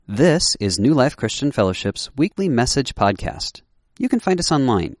This is New Life Christian Fellowship's weekly message podcast. You can find us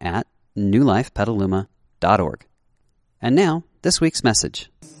online at newlifepetaluma.org. And now, this week's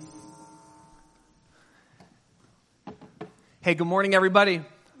message. Hey, good morning, everybody. Good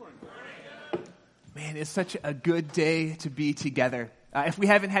morning. Man, it's such a good day to be together. If we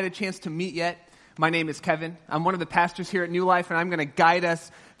haven't had a chance to meet yet, my name is Kevin. I'm one of the pastors here at New Life, and I'm going to guide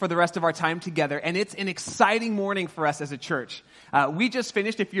us for the rest of our time together. And it's an exciting morning for us as a church. We just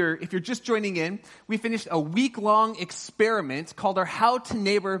finished, if you're just joining in, we finished a week-long experiment called our How to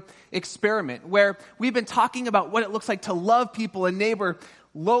Neighbor experiment, where we've been talking about what it looks like to love people and neighbor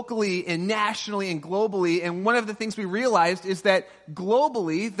locally and nationally and globally. And one of the things we realized is that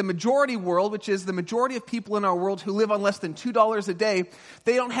globally, the majority world, which is the majority of people in our world who live on less than $2 a day,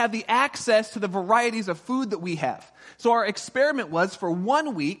 they don't have the access to the varieties of food that we have. So our experiment was, for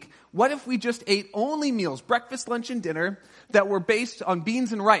 1 week, what if we just ate only meals, breakfast, lunch, and dinner, that were based on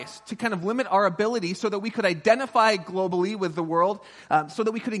beans and rice to kind of limit our ability so that we could identify globally with the world, so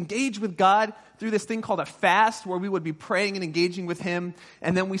that we could engage with God through this thing called a fast, where we would be praying and engaging with Him.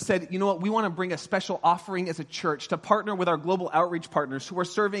 And then we said, you know what, we want to bring a special offering as a church to partner with our global outreach partners who are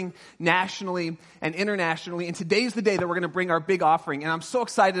serving nationally and internationally. And today's the day that we're going to bring our big offering. And I'm so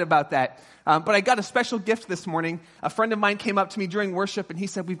excited about that. But I got a special gift this morning. A friend of mine came up to me during worship and he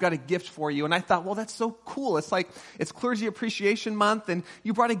said, "We've got a gift for you." And I thought, well, that's so cool. It's Clergy Appreciation Month and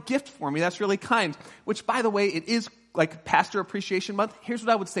you brought a gift for me. That's really kind. Which, by the way, it is like Pastor Appreciation Month. Here's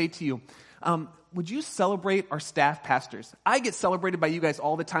what I would say to you. Would you celebrate our staff pastors? I get celebrated by you guys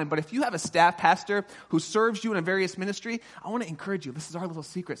all the time, but if you have a staff pastor who serves you in a various ministry, I want to encourage you. This is our little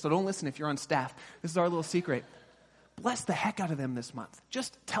secret, so don't listen if you're on staff. This is our little secret. Bless the heck out of them this month.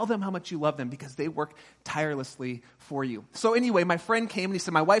 Just tell them how much you love them because they work tirelessly for you. So anyway, my friend came and he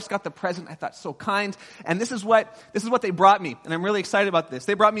said, "My wife's got the present." I thought, so kind. And this is what they brought me. And I'm really excited about this.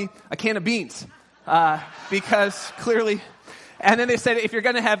 They brought me a can of beans because clearly... And then they said, if you're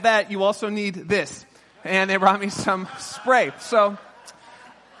going to have that, you also need this. And they brought me some spray. So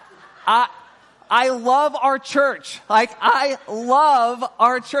I love our church. I love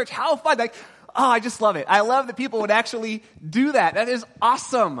our church. How fun. I just love it. I love that people would actually do that. That is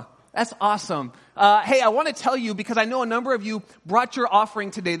awesome. That's awesome. Hey, I want to tell you, because I know a number of you brought your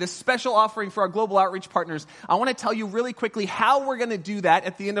offering today, this special offering for our global outreach partners. I want to tell you really quickly how we're going to do that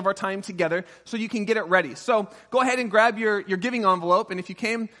at the end of our time together so you can get it ready. So go ahead and grab your giving envelope, and if you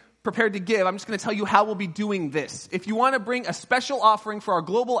came prepared to give, I'm just going to tell you how we'll be doing this. If you want to bring a special offering for our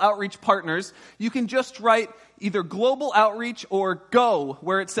global outreach partners, you can just write either global outreach or GO,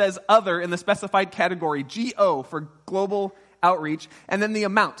 where it says other in the specified category, GO for global outreach, and then the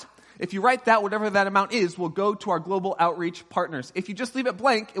amount. If you write that, whatever that amount is, will go to our global outreach partners. If you just leave it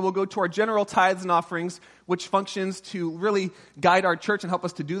blank, it will go to our general tithes and offerings, which functions to really guide our church and help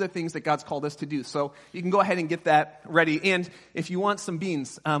us to do the things that God's called us to do. So you can go ahead and get that ready. And if you want some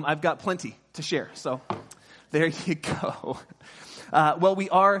beans, I've got plenty to share. So there you go.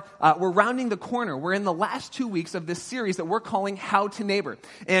 We're rounding the corner. We're in the last 2 weeks of this series that we're calling How to Neighbor.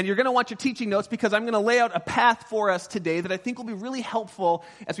 And you're going to want your teaching notes because I'm going to lay out a path for us today that I think will be really helpful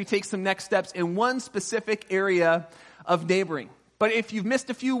as we take some next steps in one specific area of neighboring. But if you've missed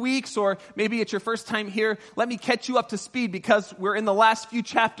a few weeks or maybe it's your first time here, let me catch you up to speed because we're in the last few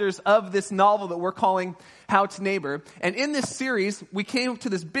chapters of this novel that we're calling How to Neighbor. And in this series, we came to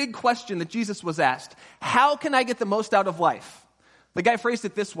this big question that Jesus was asked. How can I get the most out of life? The guy phrased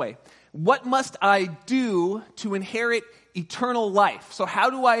it this way: what must I do to inherit eternal life? So how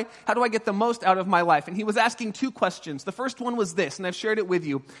do I get the most out of my life? And he was asking two questions. The first one was this, and I've shared it with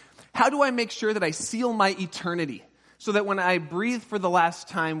you. How do I make sure that I seal my eternity so that when I breathe for the last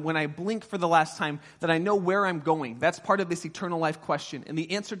time, when I blink for the last time, that I know where I'm going? That's part of this eternal life question. And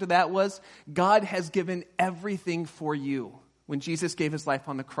the answer to that was, God has given everything for you. When Jesus gave his life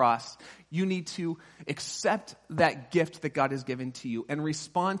on the cross, you need to accept that gift that God has given to you and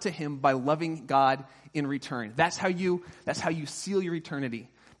respond to him by loving God in return. That's how you seal your eternity.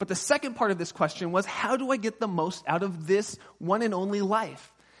 But the second part of this question was, how do I get the most out of this one and only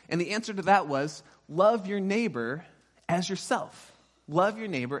life? And the answer to that was, love your neighbor as yourself. Love your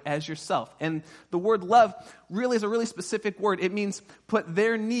neighbor as yourself. And the word love really is a really specific word. It means put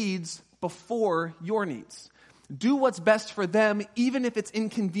their needs before your needs. Do what's best for them, even if it's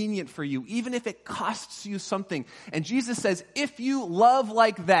inconvenient for you, even if it costs you something. And Jesus says, if you love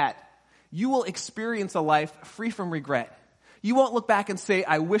like that, you will experience a life free from regret. You won't look back and say,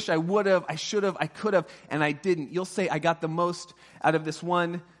 I wish I would have, I should have, I could have, and I didn't. You'll say, I got the most out of this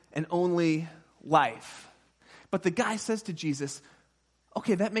one and only life. But the guy says to Jesus,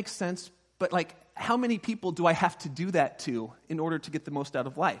 okay, that makes sense, but how many people do I have to do that to in order to get the most out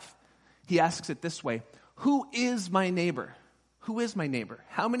of life? He asks it this way: who is my neighbor? Who is my neighbor?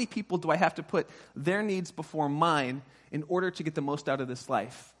 How many people do I have to put their needs before mine in order to get the most out of this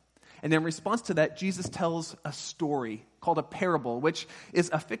life? And in response to that, Jesus tells a story called a parable, which is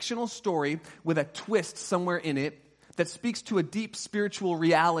a fictional story with a twist somewhere in it that speaks to a deep spiritual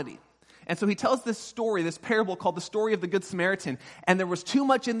reality. And so he tells this story, this parable called the story of the Good Samaritan. And there was too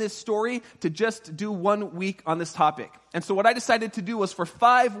much in this story to just do 1 week on this topic. And so what I decided to do was for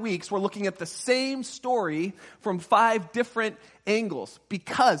 5 weeks, we're looking at the same story from 5 different angles,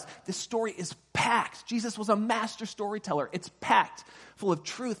 because this story is packed. Jesus was a master storyteller. It's packed full of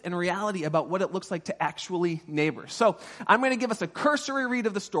truth and reality about what it looks like to actually neighbor. So I'm going to give us a cursory read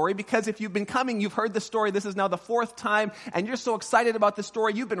of the story, because if you've been coming, you've heard the story. This is now the 4th time, and you're so excited about the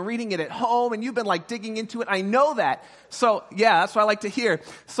story. You've been reading it at home, and you've been like digging into it. I know that. So yeah, that's what I like to hear.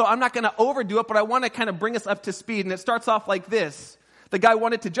 So I'm not going to overdo it, but I want to kind of bring us up to speed. And it starts off like this. The guy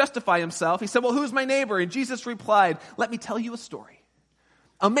wanted to justify himself. He said, well, who's my neighbor? And Jesus replied, let me tell you a story.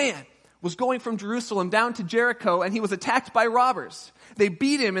 A man was going from Jerusalem down to Jericho, and he was attacked by robbers. They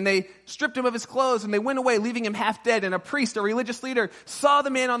beat him, and they stripped him of his clothes, and they went away, leaving him half dead. And a priest, a religious leader, saw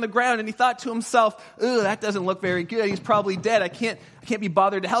the man on the ground, and he thought to himself, "Ugh, that doesn't look very good. He's probably dead. I can't be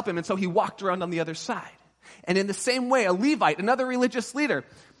bothered to help him." And so he walked around on the other side. And in the same way, a Levite, another religious leader,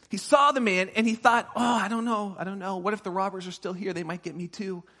 he saw the man, and he thought, I don't know. What if the robbers are still here? They might get me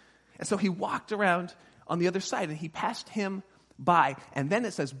too. And so he walked around on the other side, and he passed him by. And then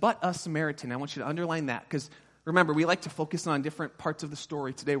it says, but a Samaritan. I want you to underline that, because remember, we like to focus on different parts of the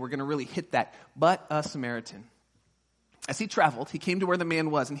story. Today we're going to really hit that. But a Samaritan. As he traveled, he came to where the man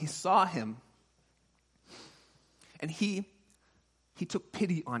was, and he saw him. And he took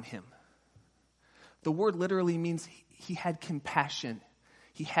pity on him. The word literally means he had compassion.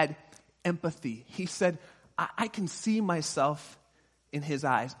 He had empathy. He said, I can see myself in his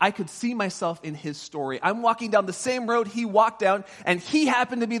eyes. I could see myself in his story. I'm walking down the same road he walked down, and he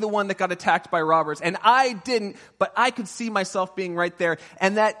happened to be the one that got attacked by robbers. And I didn't, but I could see myself being right there.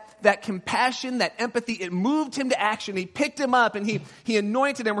 And that compassion, that empathy, it moved him to action. He picked him up, and he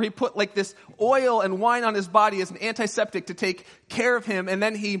anointed him, where he put like this oil and wine on his body as an antiseptic to take care of him. And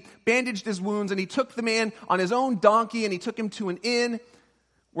then he bandaged his wounds, and he took the man on his own donkey, and he took him to an inn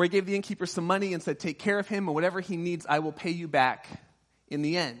where he gave the innkeeper some money and said, take care of him, and whatever he needs, I will pay you back in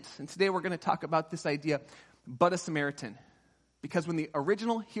the end. And today we're going to talk about this idea, but a Samaritan. Because when the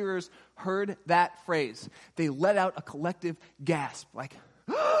original hearers heard that phrase, they let out a collective gasp, like,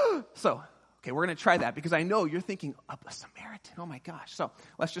 so, okay, we're going to try that, because I know you're thinking, a Samaritan, oh my gosh. So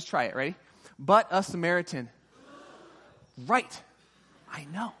let's just try it, ready? But a Samaritan. Right. I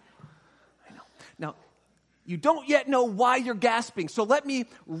know. Now, you don't yet know why you're gasping, so let me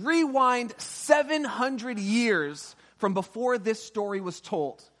rewind 700 years from before this story was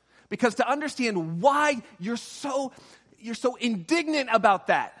told. Because to understand why you're so indignant about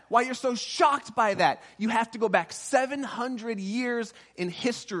that, why you're so shocked by that, you have to go back 700 years in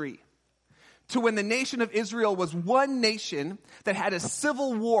history to when the nation of Israel was one nation that had a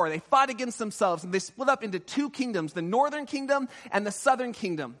civil war. They fought against themselves, and they split up into 2 kingdoms, the northern kingdom and the southern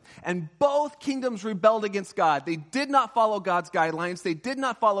kingdom. And both kingdoms rebelled against God. They did not follow God's guidelines. They did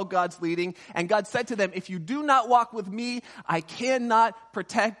not follow God's leading. And God said to them, if you do not walk with me, I cannot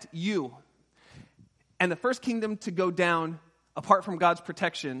protect you. And the first kingdom to go down, apart from God's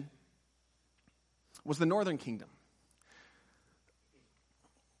protection, was the northern kingdom.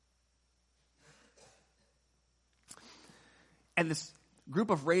 And this group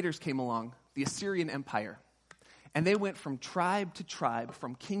of raiders came along, the Assyrian Empire, and they went from tribe to tribe,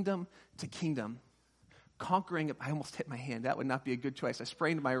 from kingdom to kingdom, conquering. I almost hit my hand. That would not be a good choice. I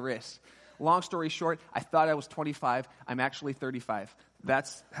sprained my wrist. Long story short, I thought I was 25. I'm actually 35.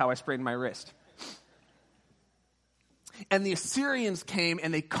 That's how I sprained my wrist. And the Assyrians came,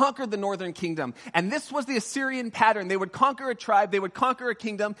 and they conquered the northern kingdom. And this was the Assyrian pattern. They would conquer a tribe, they would conquer a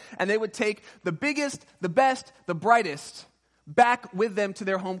kingdom, and they would take the biggest, the best, the brightest back with them to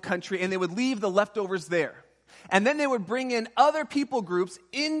their home country, and they would leave the leftovers there. And then they would bring in other people groups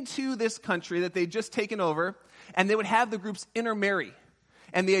into this country that they'd just taken over, and they would have the groups intermarry.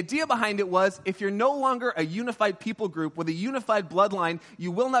 And the idea behind it was, if you're no longer a unified people group with a unified bloodline,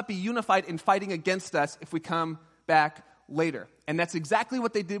 you will not be unified in fighting against us if we come back later. And that's exactly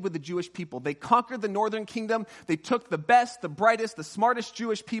what they did with the Jewish people. They conquered the northern kingdom. They took the best, the brightest, the smartest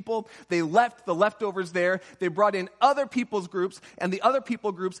Jewish people. They left the leftovers there. They brought in other people's groups, and the other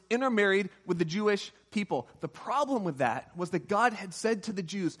people groups intermarried with the Jewish people. The problem with that was that God had said to the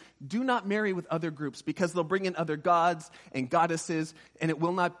Jews, do not marry with other groups because they'll bring in other gods and goddesses, and it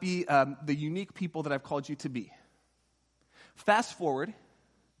will not be the unique people that I've called you to be. Fast forward,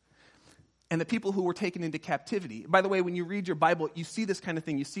 and the people who were taken into captivity. By the way, when you read your Bible, you see this kind of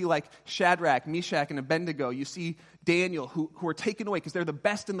thing. You see like Shadrach, Meshach, and Abednego. You see Daniel, who are taken away because they're the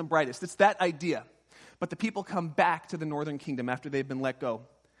best and the brightest. It's that idea. But the people come back to the northern kingdom after they've been let go.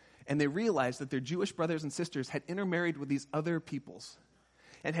 And they realize that their Jewish brothers and sisters had intermarried with these other peoples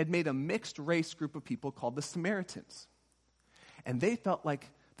and had made a mixed race group of people called the Samaritans. And they felt like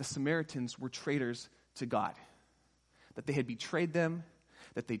the Samaritans were traitors to God, that they had betrayed them,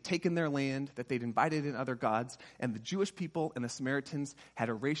 that they'd taken their land, that they'd invited in other gods, and the Jewish people and the Samaritans had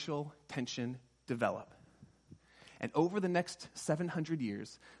a racial tension develop. And over the next 700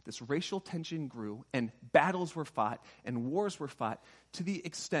 years, this racial tension grew, and battles were fought, and wars were fought, to the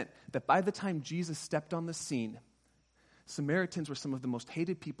extent that by the time Jesus stepped on the scene, Samaritans were some of the most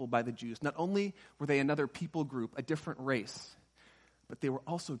hated people by the Jews. Not only were they another people group, a different race, but they were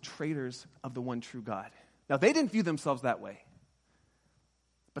also traitors of the one true God. Now, they didn't view themselves that way,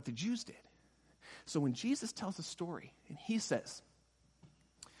 but the Jews did. So when Jesus tells a story, and he says,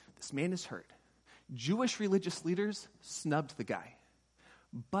 this man is hurt, Jewish religious leaders snubbed the guy,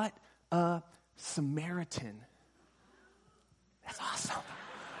 but a Samaritan. That's awesome.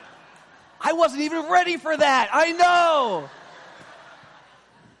 I wasn't even ready for that. I know.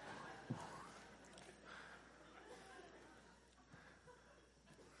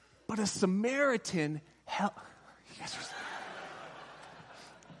 But a Samaritan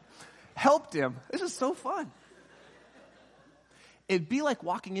helped him. This is so fun. It'd be like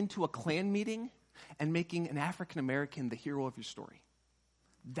walking into a Klan meeting and making an African American the hero of your story.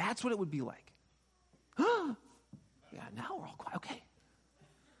 That's what it would be like. Yeah, now we're all quiet. Okay.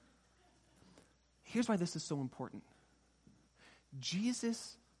 Here's why this is so important.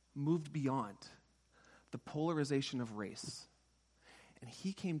 Jesus moved beyond the polarization of race, and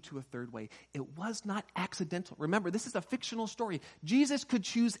he came to a third way. It was not accidental. Remember, this is a fictional story. Jesus could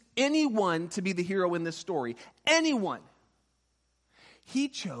choose anyone to be the hero in this story. Anyone. He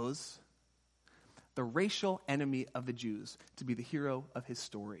chose the racial enemy of the Jews to be the hero of his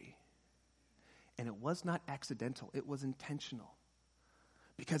story. And it was not accidental. It was intentional.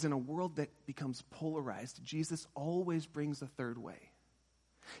 Because in a world that becomes polarized, Jesus always brings a third way.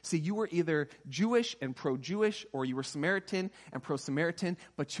 See, you were either Jewish and pro-Jewish, or you were Samaritan and pro-Samaritan,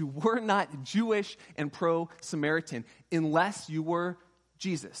 but you were not Jewish and pro-Samaritan unless you were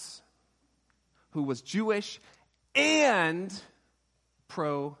Jesus, who was Jewish and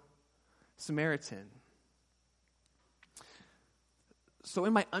pro-Samaritan. So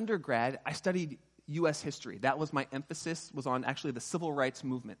in my undergrad, I studied U.S. history. That was my emphasis, was on actually the civil rights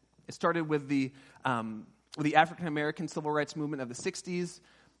movement. It started with the African-American civil rights movement of the 60s.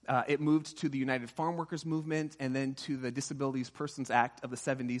 It moved to the United Farm Workers movement, and then to the Disabilities Persons Act of the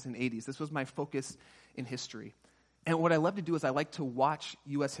 70s and 80s. This was my focus in history. And what I love to do is I like to watch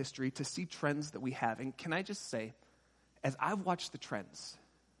U.S. history to see trends that we have. And can I just say, as I've watched the trends,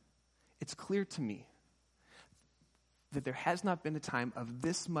 it's clear to me that there has not been a time of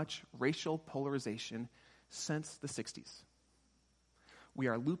this much racial polarization since the 60s. We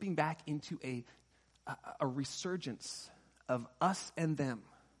are looping back into a resurgence of us and them,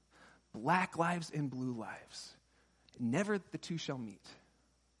 black lives and blue lives. Never the two shall meet.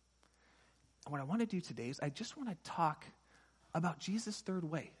 And what I want to do today is I just want to talk about Jesus' third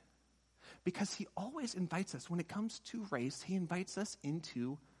way. Because he always invites us, when it comes to race, he invites us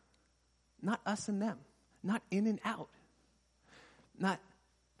into not us and them, not in and out, not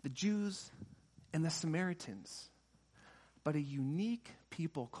the Jews and the Samaritans, but a unique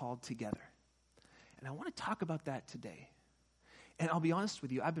people called together. And I want to talk about that today. And I'll be honest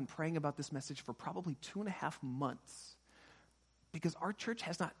with you, I've been praying about this message for probably 2.5 months because our church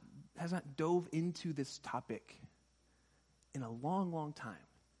has not dove into this topic in a long, long time.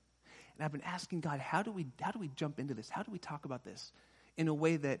 And I've been asking God, how do we jump into this? How do we talk about this in a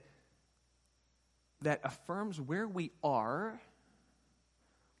way that affirms where we are,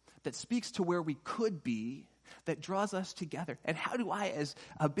 that speaks to where we could be, that draws us together? And how do I, as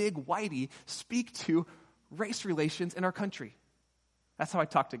a big whitey, speak to race relations in our country? That's how I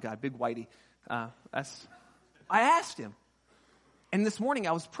talk to God, big whitey. I asked him. And this morning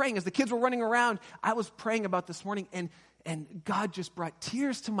I was praying, as the kids were running around, I was praying about this morning, and God just brought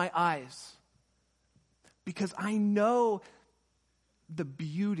tears to my eyes. because I know the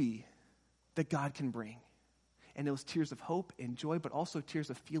beauty that God can bring. And those tears of hope and joy, but also tears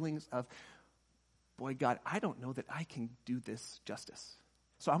of feelings of, boy, God, I don't know that I can do this justice.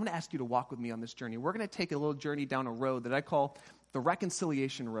 So I'm going to ask you to walk with me on this journey. We're going to take a little journey down a road that I call the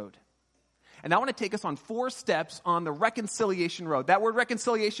reconciliation road. And I want to take us on 4 steps on the reconciliation road. That word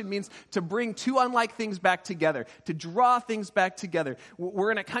reconciliation means to bring 2 unlike things back together, to draw things back together.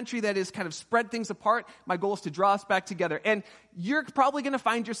 We're in a country that is kind of spread things apart. My goal is to draw us back together. And you're probably going to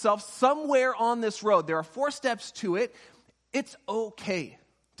find yourself somewhere on this road. There are 4 steps to it. It's okay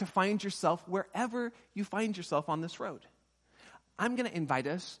to find yourself wherever you find yourself on this road. I'm going to invite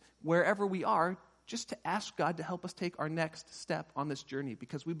us, wherever we are, just to ask God to help us take our next step on this journey,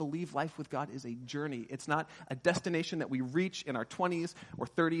 because we believe life with God is a journey. It's not a destination that we reach in our 20s or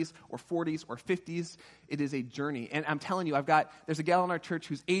 30s or 40s or 50s. It is a journey. And I'm telling you, there's a gal in our church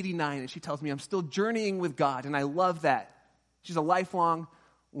who's 89, and she tells me, I'm still journeying with God, and I love that. She's a lifelong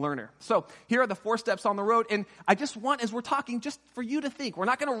learner. So here are the 4 steps on the road, and I just want, as we're talking, just for you to think. We're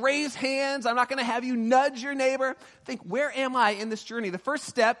not going to raise hands. I'm not going to have you nudge your neighbor. Think, where am I in this journey? The first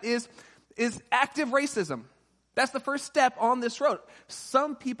step is active racism. That's the first step on this road.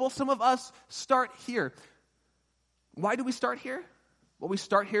 Some of us start here. Why do we start here? Well, we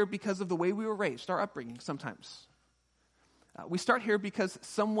start here because of the way we were raised, our upbringing sometimes. We start here because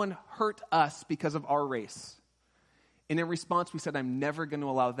someone hurt us because of our race. And in response, we said, I'm never going to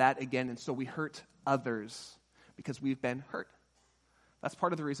allow that again. And so we hurt others because we've been hurt. That's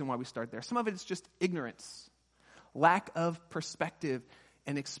part of the reason why we start there. Some of it is just ignorance, lack of perspective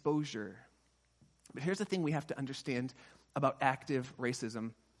and exposure. But here's the thing we have to understand about active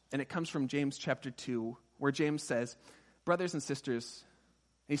racism. And it comes from James chapter 2, where James says, brothers and sisters,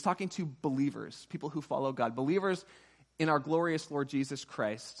 and he's talking to believers, people who follow God, believers in our glorious Lord Jesus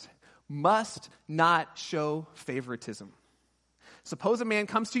Christ, must not show favoritism. Suppose a man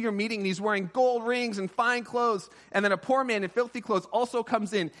comes to your meeting and he's wearing gold rings and fine clothes, and then a poor man in filthy clothes also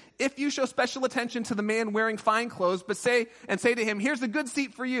comes in. If you show special attention to the man wearing fine clothes, but say to him, here's a good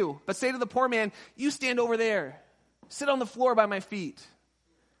seat for you, but say to the poor man, you stand over there, sit on the floor by my feet.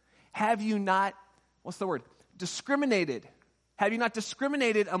 Have you not, discriminated? Have you not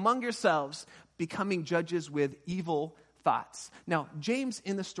discriminated among yourselves, becoming judges with evil thoughts? Now, James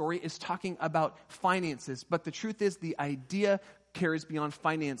in the story is talking about finances, but the truth is the idea carries beyond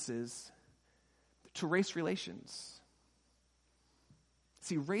finances to race relations.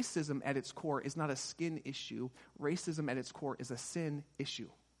 See, racism at its core is not a skin issue. Racism at its core is a sin issue.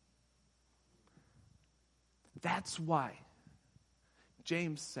 That's why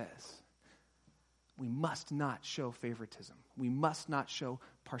James says we must not show favoritism. We must not show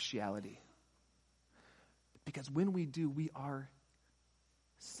partiality. Because when we do, we are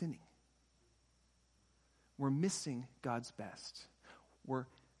sinning. We're missing God's best. We're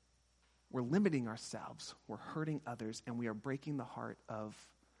limiting ourselves. We're hurting others, and we are breaking the heart of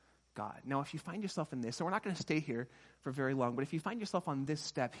God. Now, if you find yourself in this, and we're not going to stay here for very long, but if you find yourself on this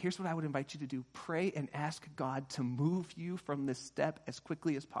step, here's what I would invite you to do. Pray and ask God to move you from this step as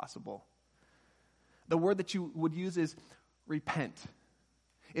quickly as possible. The word that you would use is repent.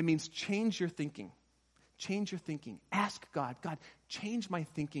 It means change your thinking. Change your thinking. Ask God, change my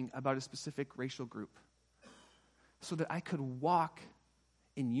thinking about a specific racial group so that I could walk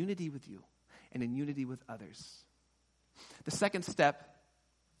in unity with you and in unity with others. The second step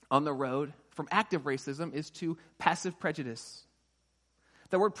on the road from active racism is to passive prejudice.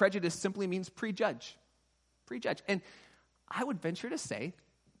 The word prejudice simply means prejudge. Prejudge. And I would venture to say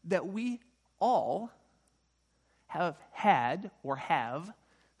that we all have had or have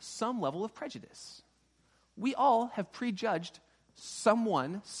some level of prejudice. We all have prejudged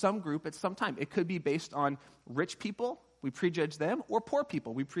someone, some group at some time. It could be based on rich people, we prejudge them, or poor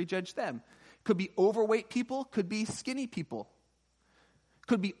people, we prejudge them. Could be overweight people, could be skinny people.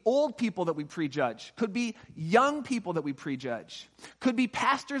 Could be old people that we prejudge. Could be young people that we prejudge. Could be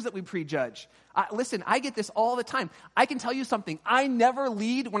pastors that we prejudge. Listen, I get this all the time. I can tell you something. I never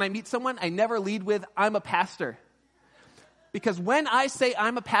lead, when I meet someone, I never lead with, I'm a pastor. Because when I say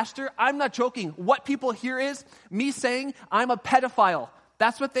I'm a pastor, I'm not joking. What people hear is me saying I'm a pedophile.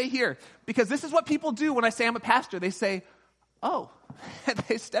 That's what they hear. Because this is what people do when I say I'm a pastor. They say, oh, and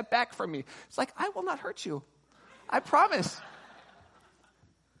they step back from me. It's like, I will not hurt you. I promise.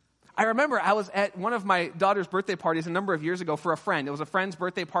 I remember I was at one of my daughter's birthday parties a number of years ago for a friend. It was a friend's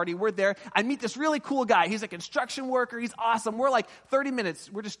birthday party. We're there. I meet this really cool guy. He's a construction worker. He's awesome. We're like 30 minutes.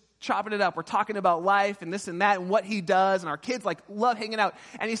 We're just chopping it up. We're talking about life and this and that and what he does. And our kids love hanging out.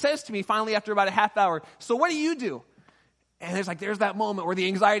 And he says to me finally after about a half hour, so what do you do? And there's that moment where the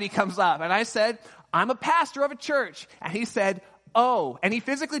anxiety comes up. And I said, I'm a pastor of a church. And he said, oh. And he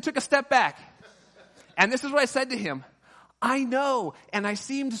physically took a step back. And this is what I said to him. I know. And I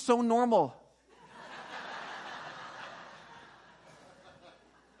seemed so normal.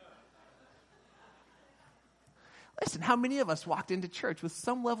 Listen, how many of us walked into church with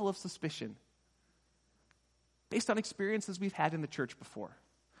some level of suspicion based on experiences we've had in the church before?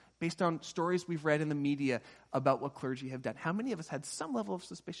 Based on stories we've read in the media about what clergy have done. How many of us had some level of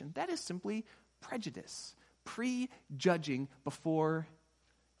suspicion? That is simply prejudice, prejudging before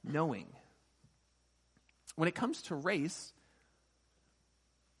knowing. When it comes to race,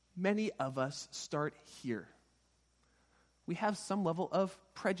 many of us start here. We have some level of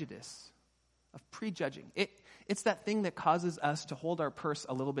prejudice, of prejudging. It's that thing that causes us to hold our purse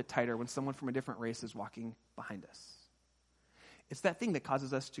a little bit tighter when someone from a different race is walking behind us. It's that thing that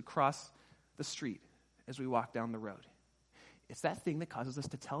causes us to cross the street as we walk down the road. It's that thing that causes us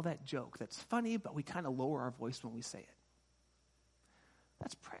to tell that joke that's funny, but we kind of lower our voice when we say it.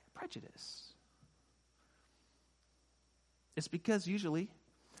 That's prejudice. It's because usually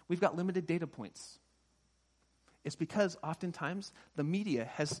we've got limited data points. It's because oftentimes the media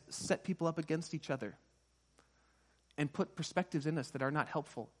has set people up against each other and put perspectives in us that are not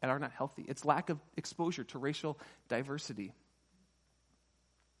helpful and are not healthy. It's lack of exposure to racial diversity.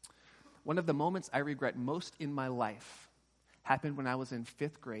 One of the moments I regret most in my life happened when I was in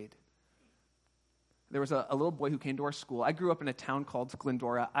 5th grade. There was a little boy who came to our school. I grew up in a town called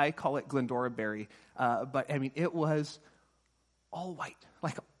Glendora. I call it Glendora Berry. But, I mean, it was all white,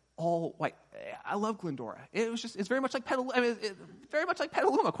 like all white. I love Glendora. It's very much like Petaluma. I mean, very much like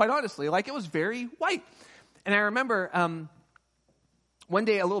Petaluma, quite honestly. Like, it was very white. And I remember one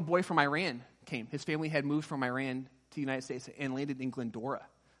day a little boy from Iran came. His family had moved from Iran to the United States and landed in Glendora,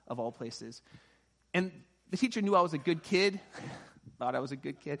 of all places. And the teacher knew I was a good kid, thought I was a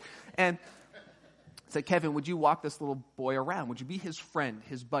good kid, and said, Kevin, would you walk this little boy around? Would you be his friend,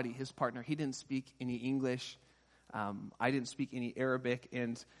 his buddy, his partner? He didn't speak any English. I didn't speak any Arabic.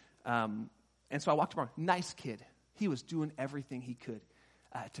 And so I walked around. Nice kid. He was doing everything he could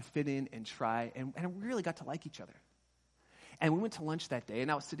to fit in and try. And we really got to like each other. And we went to lunch that day, and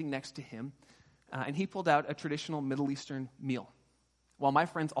I was sitting next to him, and he pulled out a traditional Middle Eastern meal, while my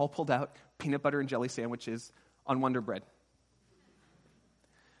friends all pulled out peanut butter and jelly sandwiches on Wonder Bread.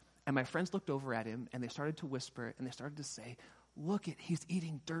 And my friends looked over at him, and they started to whisper, and they started to say, he's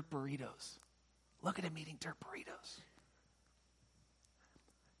eating dirt burritos. Look at him eating dirt burritos.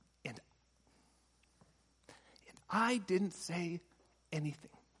 And I didn't say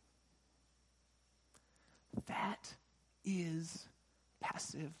anything. That is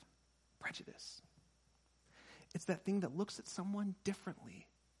passive prejudice. It's that thing that looks at someone differently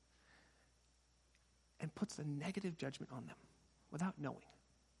and puts a negative judgment on them without knowing.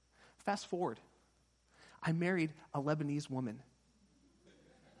 Fast forward. I married a Lebanese woman.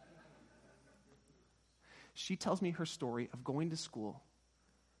 She tells me her story of going to school,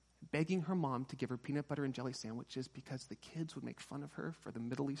 begging her mom to give her peanut butter and jelly sandwiches because the kids would make fun of her for the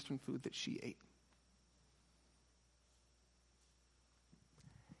Middle Eastern food that she ate.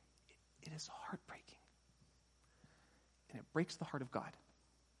 It is heartbreaking. And it breaks the heart of God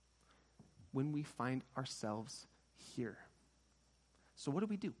when we find ourselves here. So what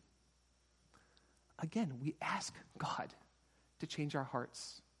do? Again, we ask God to change our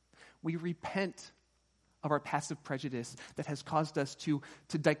hearts. We repent of our passive prejudice that has caused us to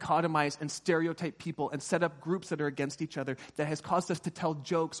dichotomize and stereotype people and set up groups that are against each other, that has caused us to tell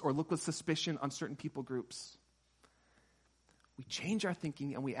jokes or look with suspicion on certain people groups. We change our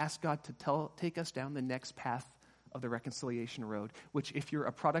thinking and we ask God to take us down the next path of the reconciliation road, which if you're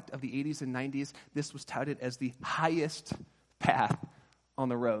a product of the 80s and 90s, this was touted as the highest path on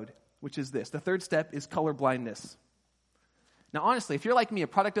the road, which is this. The third step is color blindness. Now, honestly, if you're like me, a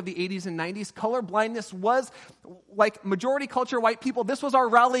product of the 80s and 90s, color blindness was, like majority culture white people, this was our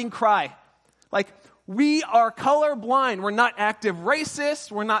rallying cry. Like, we are color blind. We're not active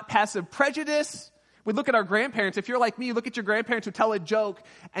racists. We're not passive prejudice. We look at our grandparents. If you're like me, you look at your grandparents who tell a joke,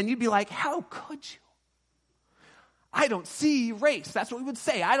 and you'd be like, how could you? I don't see race. That's what we would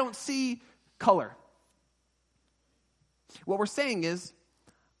say. I don't see color. What we're saying is,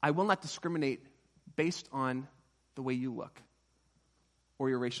 I will not discriminate based on the way you look or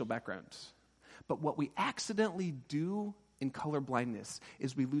your racial backgrounds. But what we accidentally do in color blindness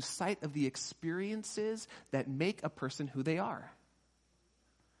is we lose sight of the experiences that make a person who they are.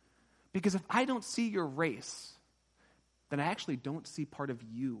 Because if I don't see your race, then I actually don't see part of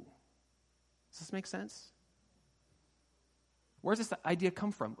you. Does this make sense? Where does this idea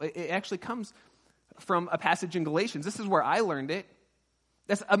come from? It actually comes from a passage in Galatians. This is where I learned it.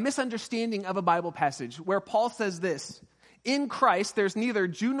 That's a misunderstanding of a Bible passage where Paul says this: in Christ there's neither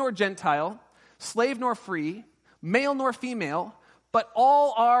Jew nor Gentile, slave nor free, male nor female, but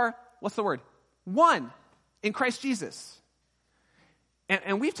all are, what's the word? One in Christ Jesus.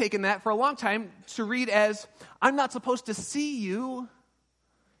 And we've taken that for a long time to read as, I'm not supposed to see you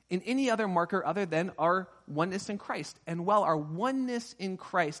in any other marker other than our oneness in Christ. And while our oneness in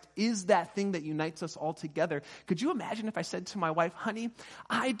Christ is that thing that unites us all together, could you imagine if I said to my wife, honey,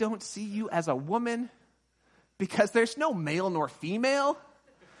 I don't see you as a woman because there's no male nor female.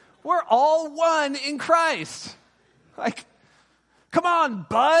 We're all one in Christ. Like, come on,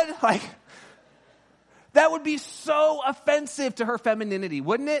 bud. Like, that would be so offensive to her femininity,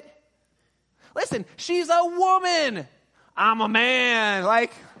 wouldn't it? Listen, she's a woman. I'm a man.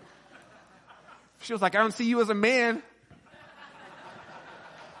 Like, she was like, I don't see you as a man.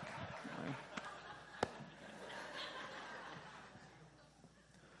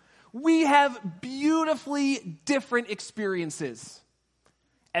 We have beautifully different experiences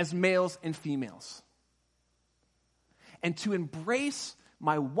as males and females. And to embrace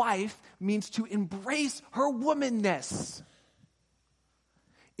my wife means to embrace her womanness.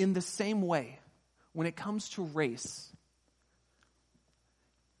 In the same way, when it comes to race,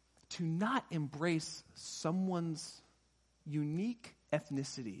 to not embrace someone's unique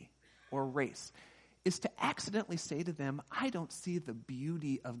ethnicity or race is to accidentally say to them, I don't see the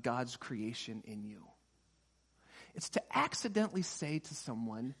beauty of God's creation in you. It's to accidentally say to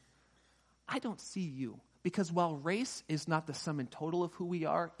someone, I don't see you. Because while race is not the sum and total of who we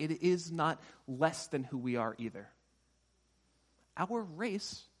are, it is not less than who we are either. Our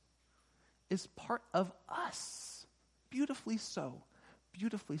race is part of us. Beautifully so.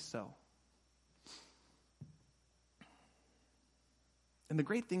 Beautifully so. And the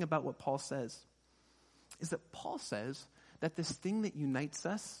great thing about what Paul says is that Paul says that this thing that unites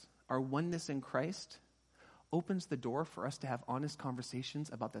us, our oneness in Christ, opens the door for us to have honest conversations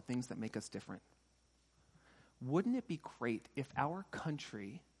about the things that make us different. Wouldn't it be great if our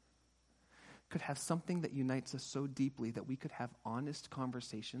country could have something that unites us so deeply that we could have honest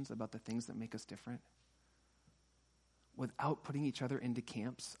conversations about the things that make us different without putting each other into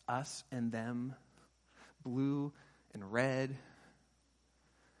camps, us and them, blue and red?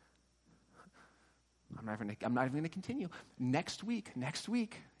 I'm not even going to continue. Next week,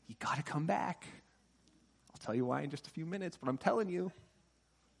 you got to come back. I'll tell you why in just a few minutes, but I'm telling you,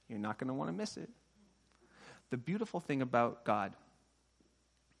 you're not going to want to miss it. The beautiful thing about God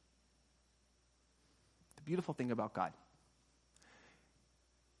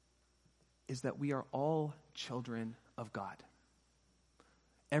is that we are all children of God.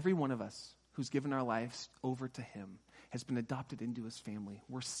 Every one of us who's given our lives over to him has been adopted into his family.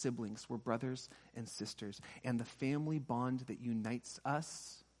 We're siblings, we're brothers and sisters. And the family bond that unites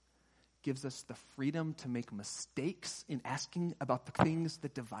us gives us the freedom to make mistakes in asking about the things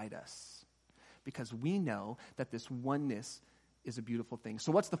that divide us. Because we know that this oneness is a beautiful thing.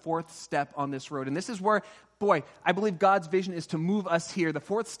 So what's the fourth step on this road? And this is where, I believe God's vision is to move us here. The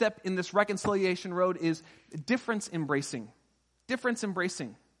fourth step in this reconciliation road is difference embracing. Difference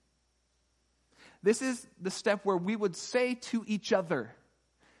embracing. This is the step where we would say to each other,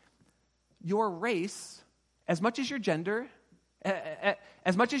 your race, as much as your gender,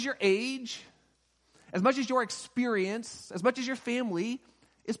 as much as your age, as much as your experience, as much as your family,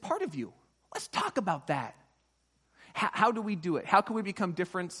 is part of you. Let's talk about that. How do we do it? How can we become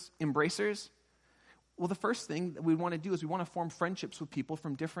difference embracers? Well, the first thing that we want to do is we want to form friendships with people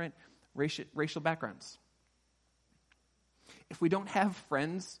from different racial backgrounds. If we don't have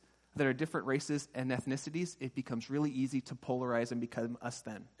friends that are different races and ethnicities, it becomes really easy to polarize and become us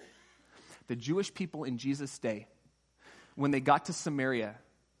then. The Jewish people in Jesus' day, when they got to Samaria,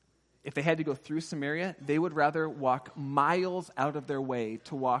 if they had to go through Samaria, they would rather walk miles out of their way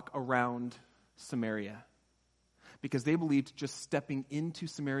to walk around Samaria because they believed just stepping into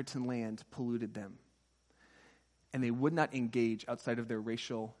Samaritan land polluted them. And they would not engage outside of their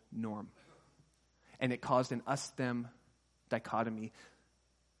racial norm. And it caused an us-them dichotomy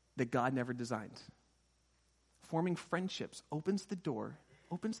that God never designed. Forming friendships opens the door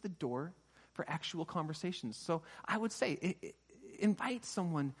for actual conversations. So I would say, invite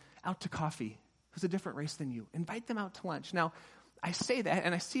someone out to coffee who's a different race than you. Invite them out to lunch. Now, I say that,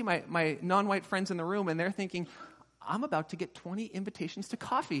 and I see my non-white friends in the room, and they're thinking, I'm about to get 20 invitations to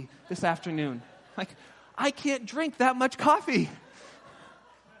coffee this afternoon. Like, I can't drink that much coffee.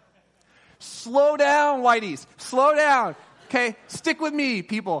 Slow down, whiteys. Slow down. Okay? Stick with me,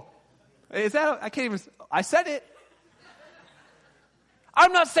 people. I said it.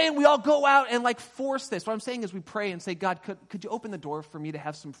 I'm not saying we all go out and like force this. What I'm saying is we pray and say, God, could you open the door for me to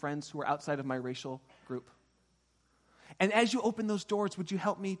have some friends who are outside of my racial group? And as you open those doors, would you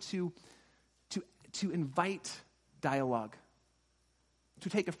help me to invite dialogue? To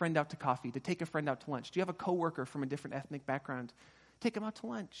take a friend out to coffee, to take a friend out to lunch. Do you have a coworker from a different ethnic background? Take them out to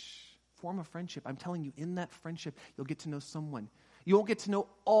lunch. Form a friendship. I'm telling you, in that friendship, you'll get to know someone. You won't get to know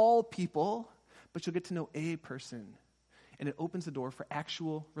all people, but you'll get to know a person. And it opens the door for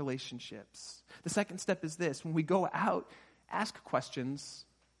actual relationships. The second step is this. When we go out, ask questions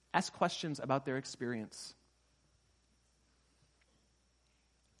about their experience.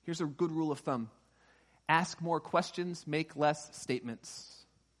 Here's a good rule of thumb. Ask more questions, make less statements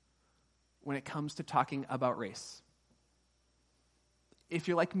when it comes to talking about race. If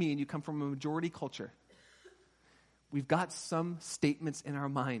you're like me and you come from a majority culture, we've got some statements in our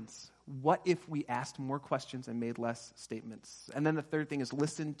minds. What if we asked more questions and made less statements? And then the third thing is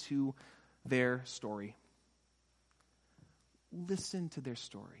listen to their story. Listen to their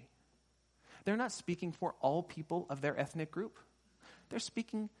story. They're not speaking for all people of their ethnic group. They're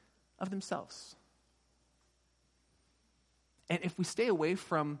speaking of themselves. And if we stay away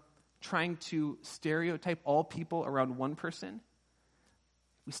from trying to stereotype all people around one person,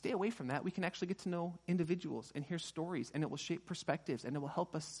 we stay away from that, we can actually get to know individuals and hear stories, and it will shape perspectives, and it will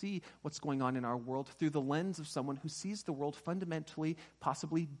help us see what's going on in our world through the lens of someone who sees the world fundamentally,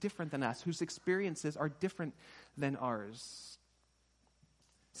 possibly different than us, whose experiences are different than ours.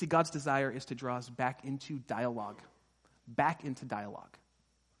 See, God's desire is to draw us back into dialogue,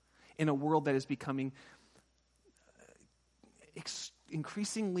 in a world that is becoming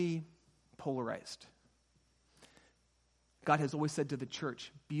increasingly polarized. God has always said to the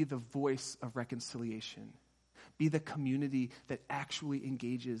church, be the voice of reconciliation. Be the community that actually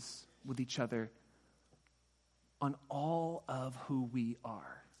engages with each other on all of who we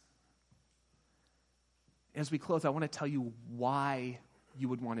are. As we close, I want to tell you why you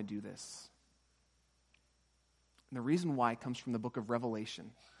would want to do this. And the reason why comes from the book of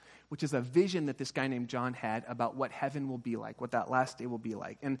Revelation, which is a vision that this guy named John had about what heaven will be like, what that last day will be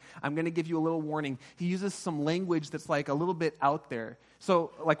like. And I'm going to give you a little warning. He uses some language that's like a little bit out there.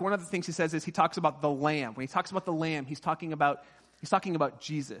 So like one of the things he says is he talks about the Lamb. When he talks about the Lamb, he's talking about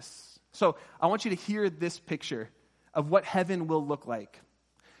Jesus. So I want you to hear this picture of what heaven will look like.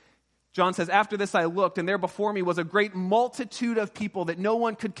 John says, after this I looked, and there before me was a great multitude of people that no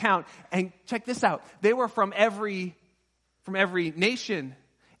one could count. And check this out. They were from every nation,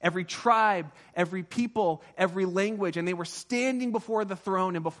 every tribe, every people, every language, and they were standing before the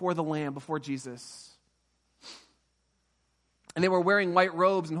throne and before the Lamb, before Jesus. And they were wearing white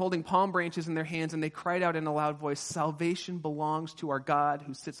robes and holding palm branches in their hands, and they cried out in a loud voice, salvation belongs to our God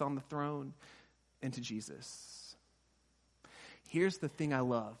who sits on the throne and to Jesus. Here's the thing I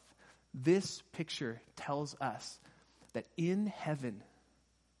love. This picture tells us that in heaven,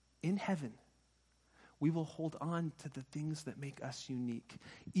 we will hold on to the things that make us unique,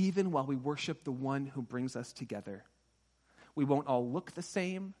 even while we worship the one who brings us together. We won't all look the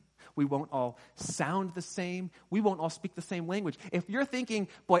same. We won't all sound the same. We won't all speak the same language. If you're thinking,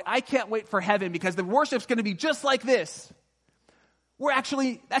 boy, I can't wait for heaven because the worship's going to be just like this,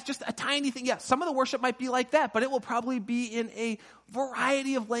 that's just a tiny thing. Yeah, some of the worship might be like that, but it will probably be in a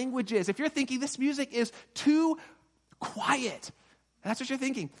variety of languages. If you're thinking this music is too quiet, that's what you're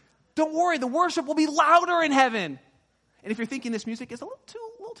thinking. Don't worry, the worship will be louder in heaven. And if you're thinking this music is a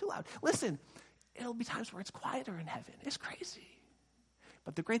little too loud, listen, it'll be times where it's quieter in heaven. It's crazy.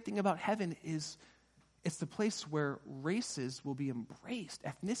 But the great thing about heaven is it's the place where races will be embraced,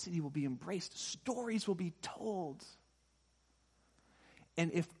 ethnicity will be embraced, stories will be told.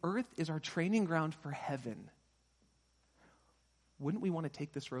 And if earth is our training ground for heaven, wouldn't we want to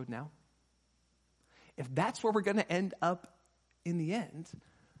take this road now? If that's where we're going to end up in the end,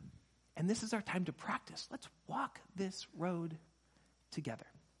 and this is our time to practice, let's walk this road together.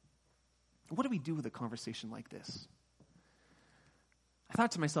 What do we do with a conversation like this? I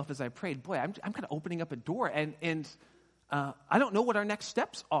thought to myself as I prayed, boy, I'm kind of opening up a door, and I don't know what our next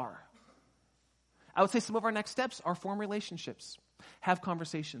steps are. I would say some of our next steps are form relationships, have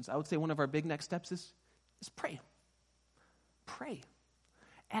conversations. I would say one of our big next steps is pray. Pray.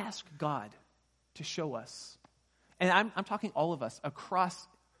 Ask God to show us. And I'm talking all of us across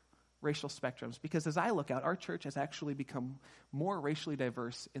racial spectrums, because as I look out, our church has actually become more racially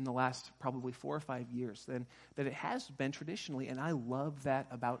diverse in the last probably 4 or 5 years than it has been traditionally, and I love that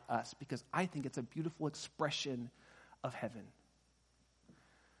about us because I think it's a beautiful expression of heaven.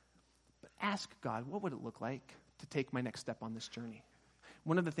 But ask God, what would it look like to take my next step on this journey?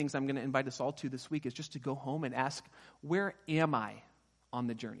 One of the things I'm going to invite us all to this week is just to go home and ask, where am I on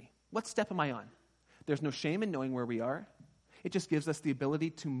the journey? What step am I on? There's no shame in knowing where we are. It just gives us the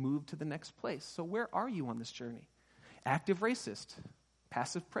ability to move to the next place. So where are you on this journey? Active racist,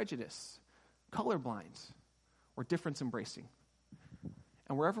 passive prejudice, colorblind, or difference embracing?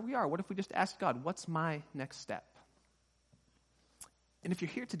 And wherever we are, what if we just ask God, what's my next step? And if you're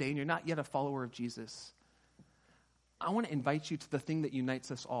here today and you're not yet a follower of Jesus, I want to invite you to the thing that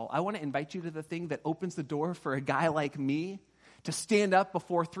unites us all. I want to invite you to the thing that opens the door for a guy like me to stand up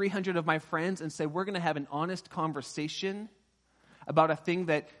before 300 of my friends and say, we're going to have an honest conversation about a thing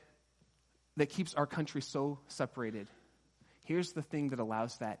that keeps our country so separated. Here's the thing that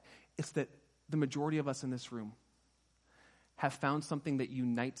allows that. It's that the majority of us in this room have found something that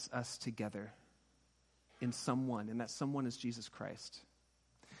unites us together in someone, and that someone is Jesus Christ.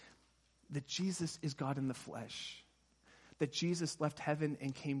 That Jesus is God in the flesh. That Jesus left heaven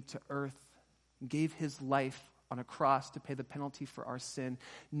and came to earth, gave his life on a cross to pay the penalty for our sin,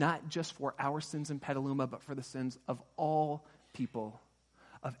 not just for our sins in Petaluma, but for the sins of all people,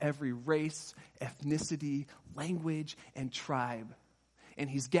 of every race, ethnicity, language, and tribe. And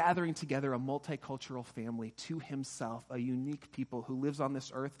he's gathering together a multicultural family to himself, a unique people who lives on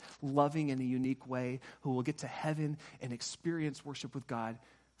this earth, loving in a unique way, who will get to heaven and experience worship with God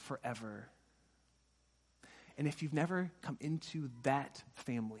forever. And if you've never come into that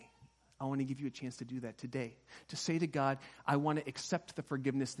family, I want to give you a chance to do that today. To say to God, I want to accept the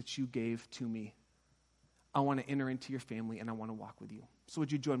forgiveness that you gave to me. I want to enter into your family and I want to walk with you. So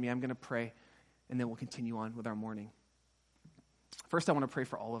would you join me? I'm going to pray and then we'll continue on with our morning. First, I want to pray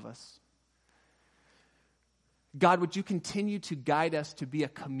for all of us. God, would you continue to guide us to be a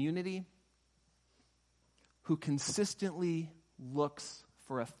community who consistently looks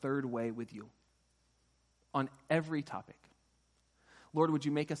for a third way with you on every topic? Lord, would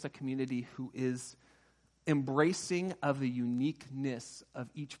you make us a community who is embracing of the uniqueness of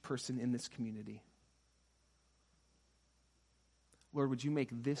each person in this community? Lord, would you make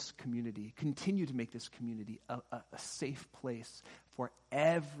this community, continue to make this community a safe place for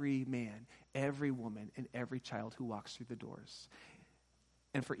every man, every woman, and every child who walks through the doors.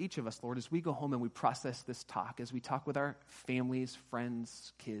 And for each of us, Lord, as we go home and we process this talk, as we talk with our families,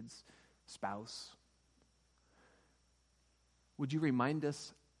 friends, kids, spouse, would you remind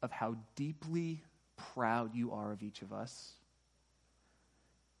us of how deeply proud you are of each of us?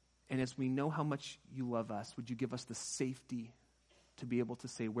 And as we know how much you love us, would you give us the safety to be able to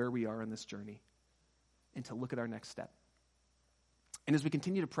say where we are in this journey and to look at our next step? And as we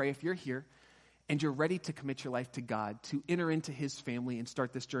continue to pray, if you're here and you're ready to commit your life to God, to enter into his family and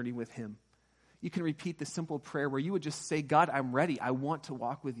start this journey with him, you can repeat this simple prayer where you would just say, God, I'm ready. I want to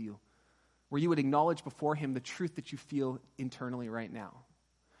walk with you. Where you would acknowledge before him the truth that you feel internally right now.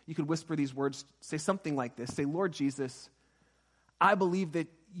 You could whisper these words, say something like this. Say, Lord Jesus, I believe that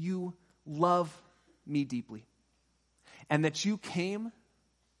you love me deeply and that you came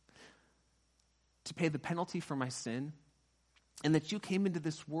to pay the penalty for my sin and that you came into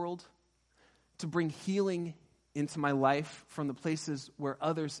this world to bring healing into my life from the places where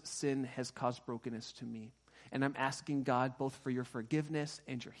others' sin has caused brokenness to me. And I'm asking God both for your forgiveness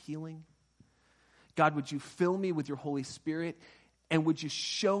and your healing. God, would you fill me with your Holy Spirit, and would you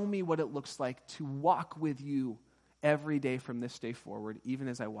show me what it looks like to walk with you every day from this day forward, even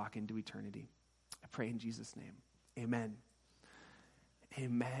as I walk into eternity. I pray in Jesus' name. Amen.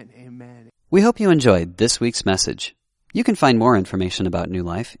 Amen. Amen. We hope you enjoyed this week's message. You can find more information about New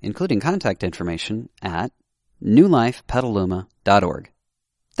Life, including contact information, at newlifepetaluma.org.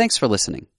 Thanks for listening.